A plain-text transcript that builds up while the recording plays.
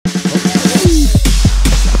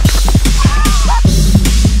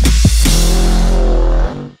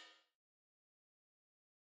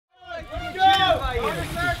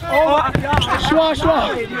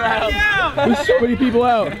There's so many people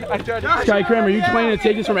out. Scotty, Cranmer, are you planning to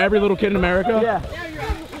take this from every little kid in America? Yeah.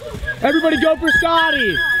 Everybody go for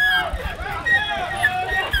Scotty!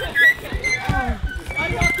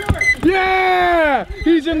 Yeah!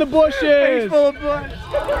 He's in the bushes! He's full of bush.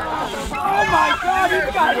 Oh my God,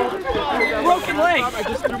 he's got a broken leg. I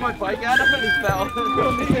just threw my bike at him and he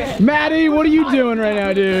fell. Maddie, what are you doing right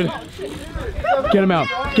now, dude? Get him out.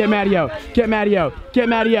 Get Maddie out. Get Maddie out. Get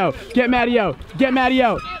Maddie out. Get Maddie out. Get Maddie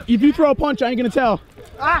out. If you throw a punch, I ain't gonna tell.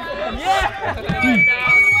 Yeah!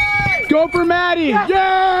 Go for Maddie!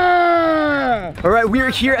 Yeah! All right, we are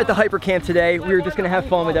here at the Hyper Camp today. We are just gonna have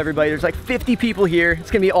fun with everybody. There's like 50 people here.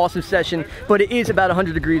 It's gonna be an awesome session, but it is about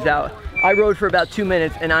 100 degrees out. I rode for about 2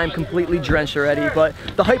 minutes and I'm completely drenched already, but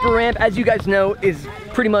the Hyper ramp, as you guys know, is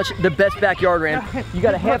pretty much the best backyard ramp. You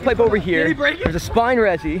got a half pipe over here. There's a spine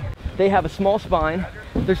resi. They have a small spine.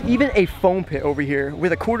 There's even a foam pit over here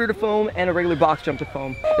with a quarter to foam and a regular box jump to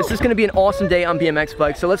foam. This is gonna be an awesome day on BMX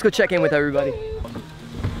bikes, so let's go check in with everybody.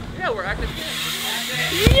 Yeah, we're active.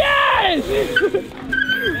 Yes!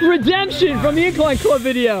 Redemption from the Incline Club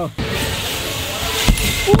video.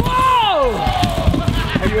 Whoa!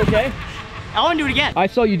 Are you okay? I want to do it again. I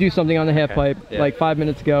saw you do something on the half pipe like 5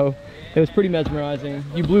 minutes ago. It was pretty mesmerizing.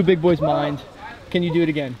 You blew Big Boy's mind. Can you do it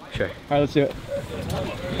again? Sure. All right, let's do it.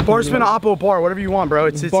 Bar spin, oppo, bar, whatever you want, bro.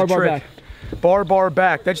 It's bar, a bar, trick. back. Bar,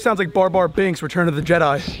 back. That just sounds like Bar Binks, Return of the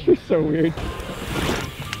Jedi. You're so weird.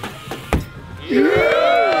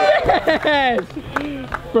 Yes!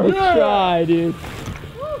 First try, dude.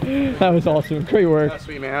 That was awesome. Great work. That's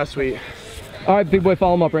sweet, man. That's sweet. All right, Big Boy,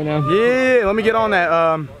 follow him up right now. Yeah, let me get on that.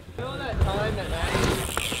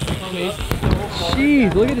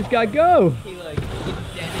 Jeez, look at this guy go.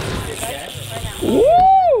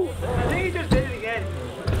 Woo! I think he just did it again.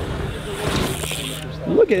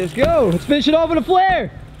 Look at this go. Let's finish it off with a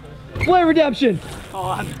flare. Flare redemption.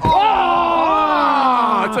 Oh!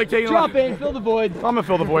 It's like taking Drop in, fill the void. I'm gonna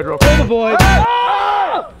fill the void real quick. Fill the void.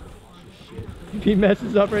 Ah! If he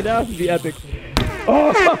messes up right now, it'd be epic.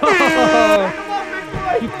 Oh!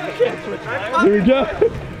 Here we go.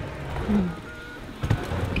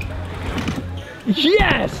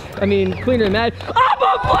 Yes! I mean, cleaner than that. I'm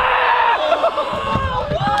a flare!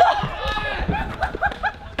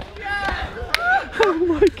 Oh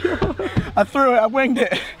my God. I threw it, I winged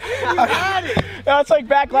it. I had it. That's like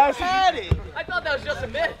backlash. I had it. I thought that was just a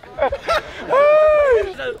myth.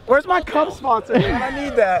 Where's my cup sponsor, man? I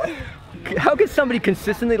need that. How can somebody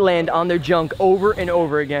consistently land on their junk over and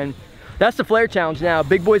over again? That's the flare challenge now.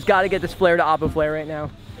 Big Boy's got to get this flare to oppo flare right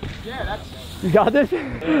now. Yeah, that's... You got this?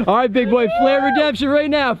 All right, Big Boy, flare redemption right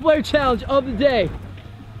now. Flare challenge of the day.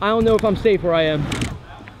 I don't know if I'm safe where I am.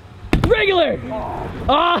 Regular! Oh.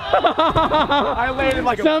 I landed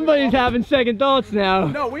like a... Somebody's having second thoughts now.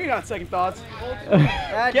 No, we ain't got second thoughts.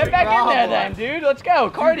 Get back in there then, dude. Let's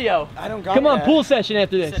go. Cardio. I don't got Come on, that. pool session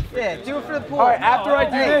after this. Yeah, do it for the pool. All right, after I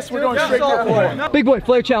do this, we're going straight to the pool. Big Boy,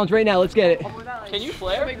 flare challenge right now. Let's get it. Can you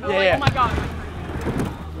flare? Yeah. Oh my God.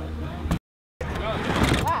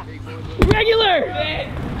 Regular!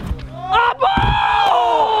 Oppo!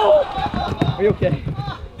 Are you okay?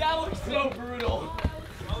 That looks so brutal.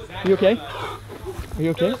 Are you okay? Are you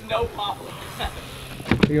okay? There's no pop.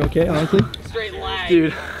 Are you okay, honestly? Straight lag.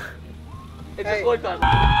 Dude. It just looked like...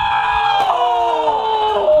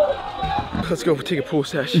 Let's go take a pool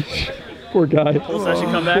session. Poor guy. Pool session,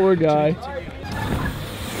 come back. Poor guy.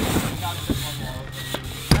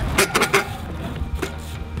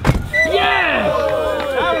 Yes!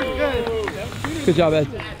 That was good. Good job, Ed.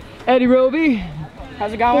 Eddie Roby,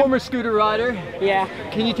 How's it going? former scooter rider. Yeah.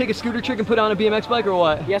 Can you take a scooter trick and put on a BMX bike or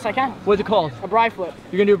what? Yes, I can. What's it called? A bri flip.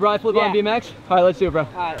 You're gonna do a bri flip on Yeah. BMX? All right, let's do it, bro.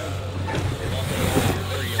 All right.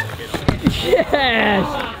 Yes!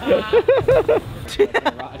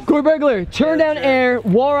 Cory Burglar, turn down air,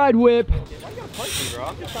 wall ride whip.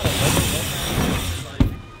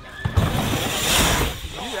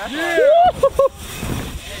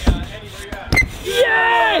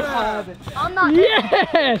 Yes! I'm not.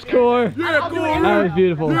 Yes, Cory! Yeah, cool. That was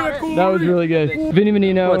beautiful. That was really good. Vinny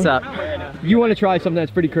Menino. What's up? You want to try something that's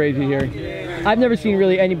pretty crazy here. I've never seen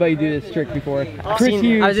really anybody do this trick before. Chris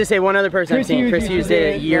Hughes. I was gonna say one other person I've seen. Chris Hughes used to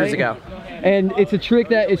did do it years right? ago. And it's a trick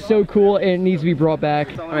that is so cool and it needs to be brought back.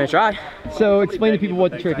 I'm gonna try. So explain to people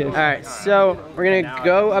what the trick is. All right, so we're gonna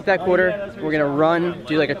go up that quarter. We're gonna run,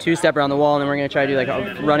 do like a two-step around the wall, and then we're gonna try to do like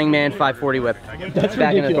a running man 540 whip. That's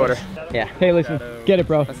back into the quarter. ridiculous. Yeah. Hey, listen, get it,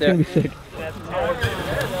 bro. It's do gonna be sick.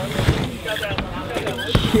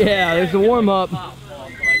 Yeah, there's the warm up.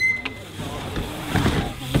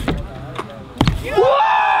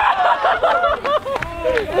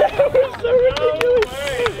 That was so ridiculous.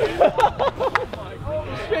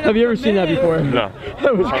 Have you ever seen that before? No.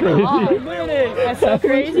 That was crazy. That's so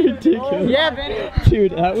crazy. Ridiculous. Yeah, man.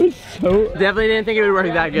 Dude, that was so... Definitely didn't think it would work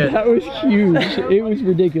that good. That was huge. It was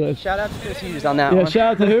ridiculous. Shout out to Chris Hughes on that Yeah, one.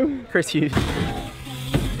 shout out to who? Chris Hughes.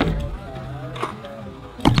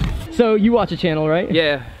 So you watch the channel, right?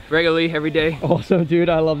 Yeah, regularly, every day. Awesome, dude.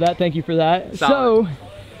 I love that. Thank you for that. Solid. So,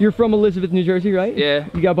 you're from Elizabeth, New Jersey, right? Yeah.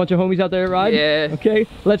 You got a bunch of homies out there that ride? Yeah. Okay,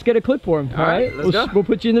 let's get a clip for them. All right, let's go. We'll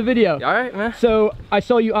put you in the video. All right, man. So, I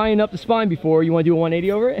saw you eyeing up the spine before. You want to do a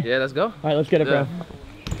 180 over it? Yeah, let's go. All right, let's get it, bro.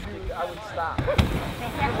 I would stop.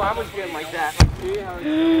 I was good like that.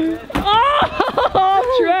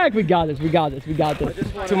 Oh, track! We got this. We got this. We got this.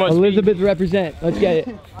 Too much Elizabeth represent. Let's get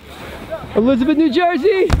it. Elizabeth, New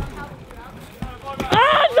Jersey.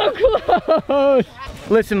 Ah, so close.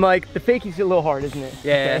 Listen, Mike, the fakies a little hard, isn't it?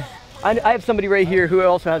 Yeah. Okay. I have somebody right here who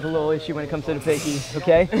also has a little issue when it comes to the fakie,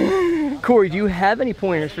 okay? Corey, do you have any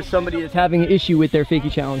pointers for somebody that's Having an issue with their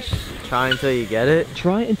fakie challenge. Try until you get it.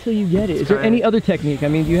 Try until you get it. Is there Try any it. other technique? I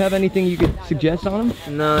mean, do you have anything you could suggest on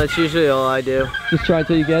them? No, that's usually all I do. Just try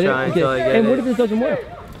until you get Try it? until I get And what it. if it doesn't work?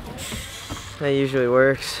 That usually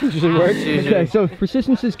works. Usually works? Usually. Okay, so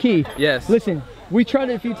persistence is key. Yes. Listen, we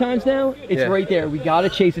tried it a few times now. It's Yeah. right there. We gotta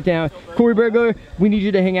chase it down. Corey Burglar, we need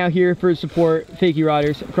you to hang out here for support fakie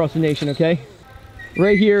riders across the nation, okay?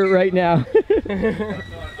 Right here, right now.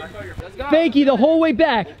 Fakie the whole way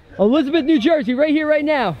back. Elizabeth, New Jersey, right here, right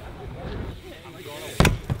now.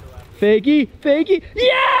 Fakie, fakie.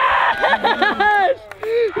 Yes!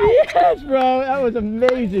 Yes, bro. That was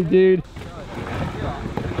amazing, dude.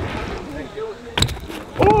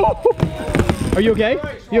 Oh! Are you okay?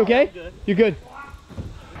 You okay? You're good.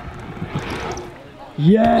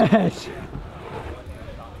 Yes!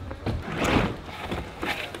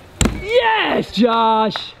 Yes,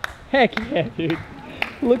 Josh! Heck yeah, dude.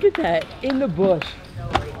 Look at that, in the bush.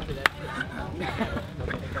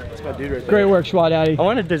 That's my dude right there. Great work, Schwa Daddy. I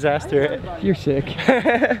want to disaster it. You're sick. We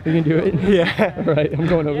can do it? Yeah. All right, I'm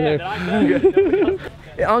going over there.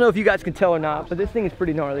 I don't know if you guys can tell or not, but this thing is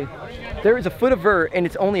pretty gnarly. There is a foot of vert and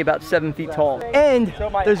it's only about 7 feet tall. And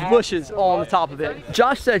there's bushes all on the top of it.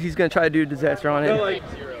 Josh said he's gonna try to do a disaster on it.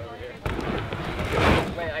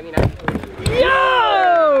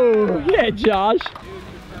 Yo! Yeah, Josh.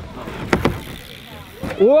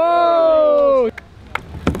 Whoa!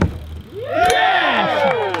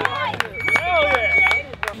 Yes!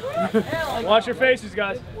 Watch your faces,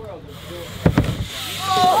 guys.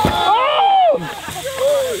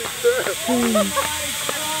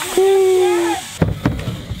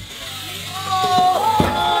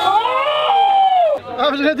 I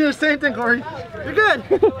was gonna do the same thing, Corey. You're good.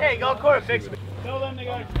 Hey, go Cory, fix it. Tell them they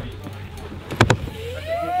got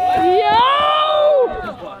Yo!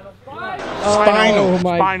 Oh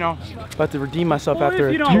my! Spinal. About to redeem myself after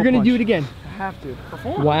a You're gonna do it again. have to.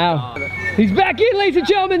 Wow. He's back in, ladies and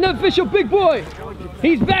gentlemen, the official big boy.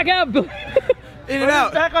 He's back out. In and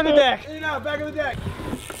out. back on the deck. In and out. Back on the deck.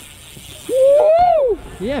 Woo!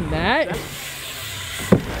 Yeah, Matt.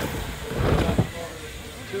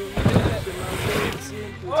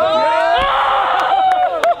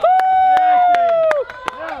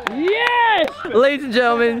 Yes! Ladies and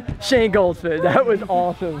gentlemen, Shane Goldsmith. That was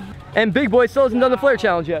awesome. And Big Boy still hasn't done the flare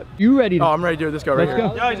challenge yet. You ready to Oh, I'm ready to do this guy right Let's here.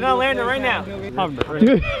 go. Yo, he's gonna land it right now. Do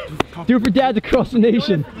it. Do it for dads across the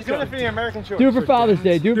nation. He's doing it for the American shore. Do it for Father's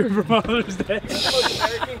Day. Do it for Father's Day.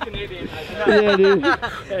 yeah, dude.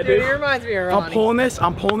 Dude, he reminds me of Ronnie. I'm pulling this.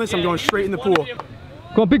 I'm going straight in the pool.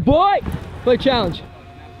 Come on, big boy. Play challenge.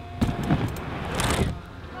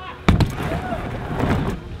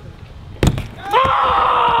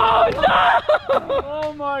 Oh no!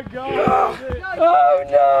 Oh my God. Oh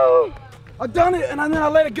no! I've done it, and then I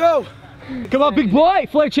let it go. Come on, big boy.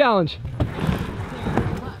 Flare challenge.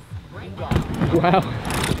 Wow.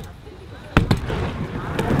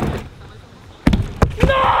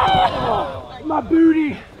 No! My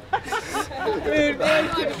booty.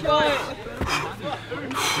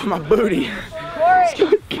 My booty.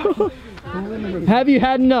 Have you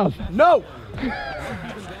had enough? No. Can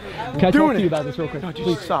I talk Doing to you it. about this real quick? No,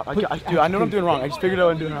 just stop. Dude, I know what I'm doing wrong. I just figured out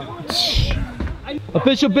what I'm doing wrong.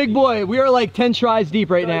 Official big boy, we are like 10 tries deep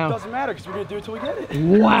right It now. doesn't matter because we're gonna do it till we get it.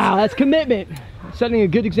 Wow, that's commitment. Setting a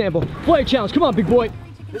good example. Flare challenge, come on, big boy.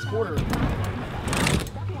 This quarter.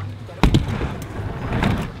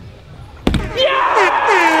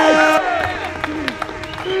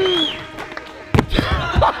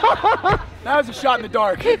 That was a shot in the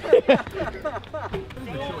dark.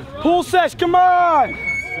 Pool sesh, come on!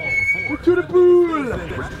 We're to the pool!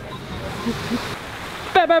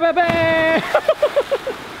 Ba, ba, ba, ba.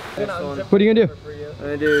 What are you gonna do? I'm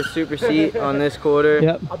gonna do a super seat on this quarter.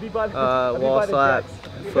 Yep. Wall slap,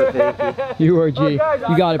 foot fakie. You are G. You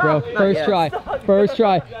got it, bro. First yet. try. First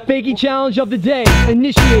try. Fakie challenge of the day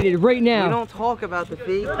initiated right We now. don't talk about the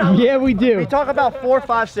fake. Yeah, we do. We talk about 4,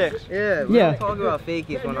 5, 6. Yeah, we don't talk about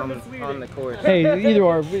fakies when I'm on the course. Hey, either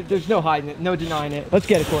or. There's no hiding it, no denying it. Let's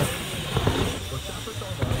get it, Cory.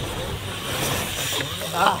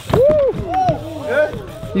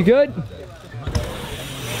 You good?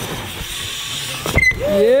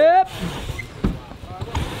 Yep.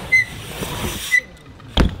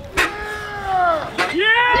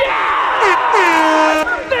 Yeah!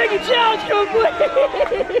 Mega challenge complete!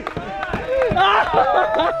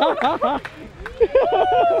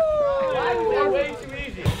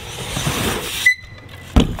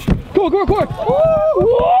 Go, go, go! Woo!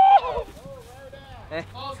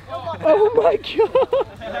 Oh my god!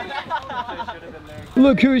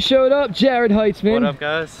 Look who showed up, Jared Heitzman. What up,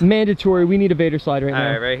 guys? Mandatory, we need a Vader slide right now.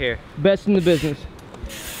 Alright, right here. Best in the business.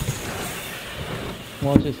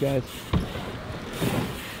 Watch this, guys.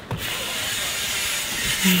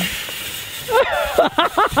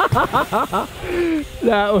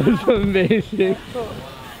 That was amazing.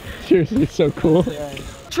 Seriously, it's so cool.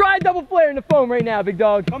 Try double flare in the foam right now, big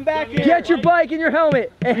dog. Come back here. Get your bike and your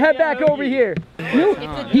helmet and head back over here.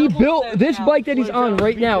 He built this bike that he's on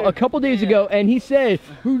right now a couple days ago, and he said,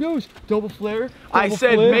 who knows, double flare? I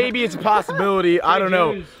said maybe it's a possibility. I don't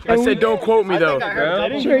know. I said don't quote me though.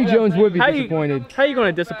 Trey Jones would be disappointed. How you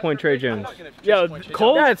gonna disappoint Trey Jones? Yo,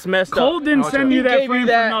 Cole. That's messed up. Cole didn't send you that frame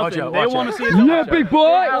for Watch nothing. out, They watch want out. to see it. Yeah, big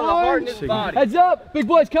boy! Heads up, big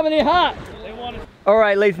boy's coming in hot. All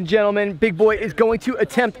right, ladies and gentlemen, Big Boy is going to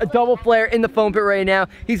attempt a double flare in the foam pit right now.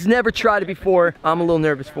 He's never tried it before. I'm a little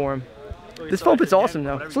nervous for him. This foam pit's awesome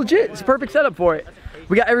though. It's legit, it's a perfect setup for it.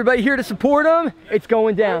 We got everybody here to support him. It's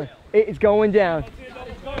going down. It is going down.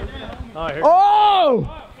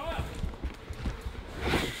 Oh!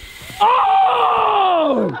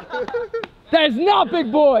 Oh! That is not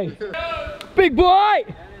Big Boy! Big Boy!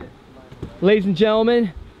 Ladies and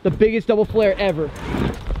gentlemen, the biggest double flare ever.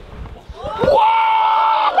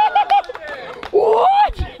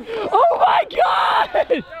 What? Oh my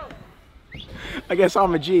god! I guess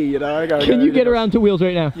I'm a G, you know. Can you get around two wheels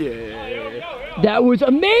right now? Yeah. That was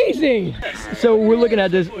amazing! So we're looking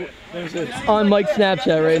at this on Mike's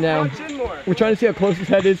Snapchat right now. We're trying to see how close his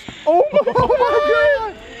head is. Oh my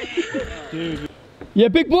god! Dude. Yeah,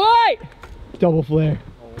 big boy! Double flare.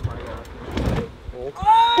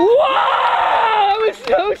 Oh wow! That was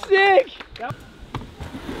so sick!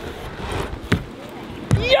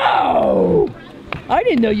 Yo! I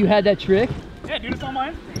didn't know you had that trick. Yeah, dude, it's on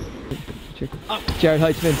mine. Jared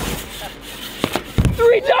Heitzman.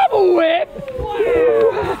 3 double whip!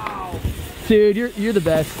 Wow. Dude, you're the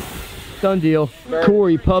best. Done deal.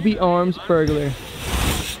 Cory, puppy arms burglar.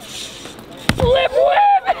 Flip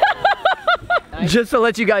whip! Just to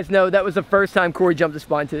let you guys know, that was the first time Cory jumped the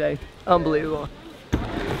spine today. Unbelievable.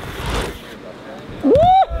 Woo!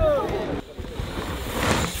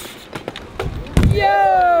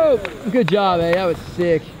 Yo! Good job, eh? That was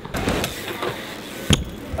sick.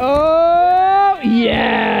 Oh,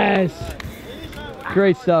 yes!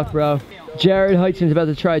 Great stuff, bro. Jared Heitzman's about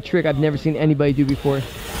to try a trick I've never seen anybody do before.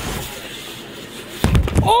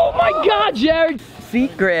 Oh my god, Jared!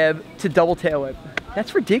 Seat grab to double tail whip.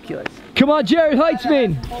 That's ridiculous. Come on, Jared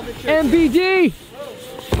Heitzman! MBD!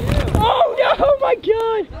 Oh no, oh my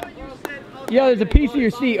god! Yo, there's a piece of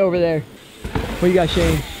your seat over there. What you got,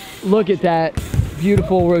 Shane? Look at that.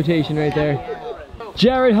 Beautiful rotation right there.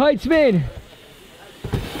 Jared Heitzman!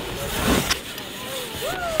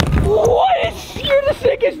 What is, you're the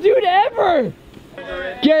sickest dude ever!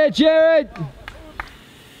 Get it, Jared!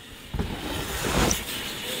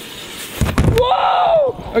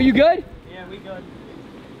 Whoa! Are you good? Yeah, we good.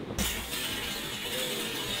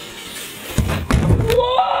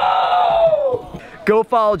 Whoa! Go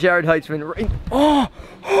follow Jared Heitzman. Right. Oh,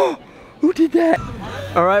 who did that?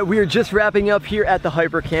 All right, we are just wrapping up here at the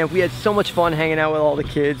Hyper Camp. We had so much fun hanging out with all the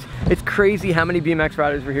kids. It's crazy how many BMX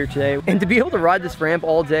riders were here today. And to be able to ride this ramp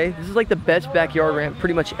all day, this is like the best backyard ramp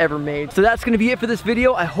pretty much ever made. So that's gonna be it for this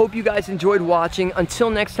video. I hope you guys enjoyed watching. Until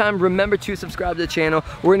next time, remember to subscribe to the channel.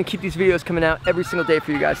 We're gonna keep these videos coming out every single day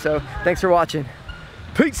for you guys. So thanks for watching.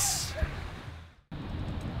 Peace.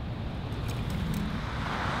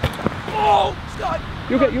 Oh, Scott.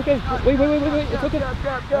 You okay, you okay? Wait, it's okay. I'm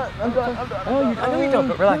done. Oh, I know you don't,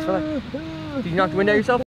 but relax. Did you knock the wind out of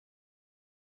yourself?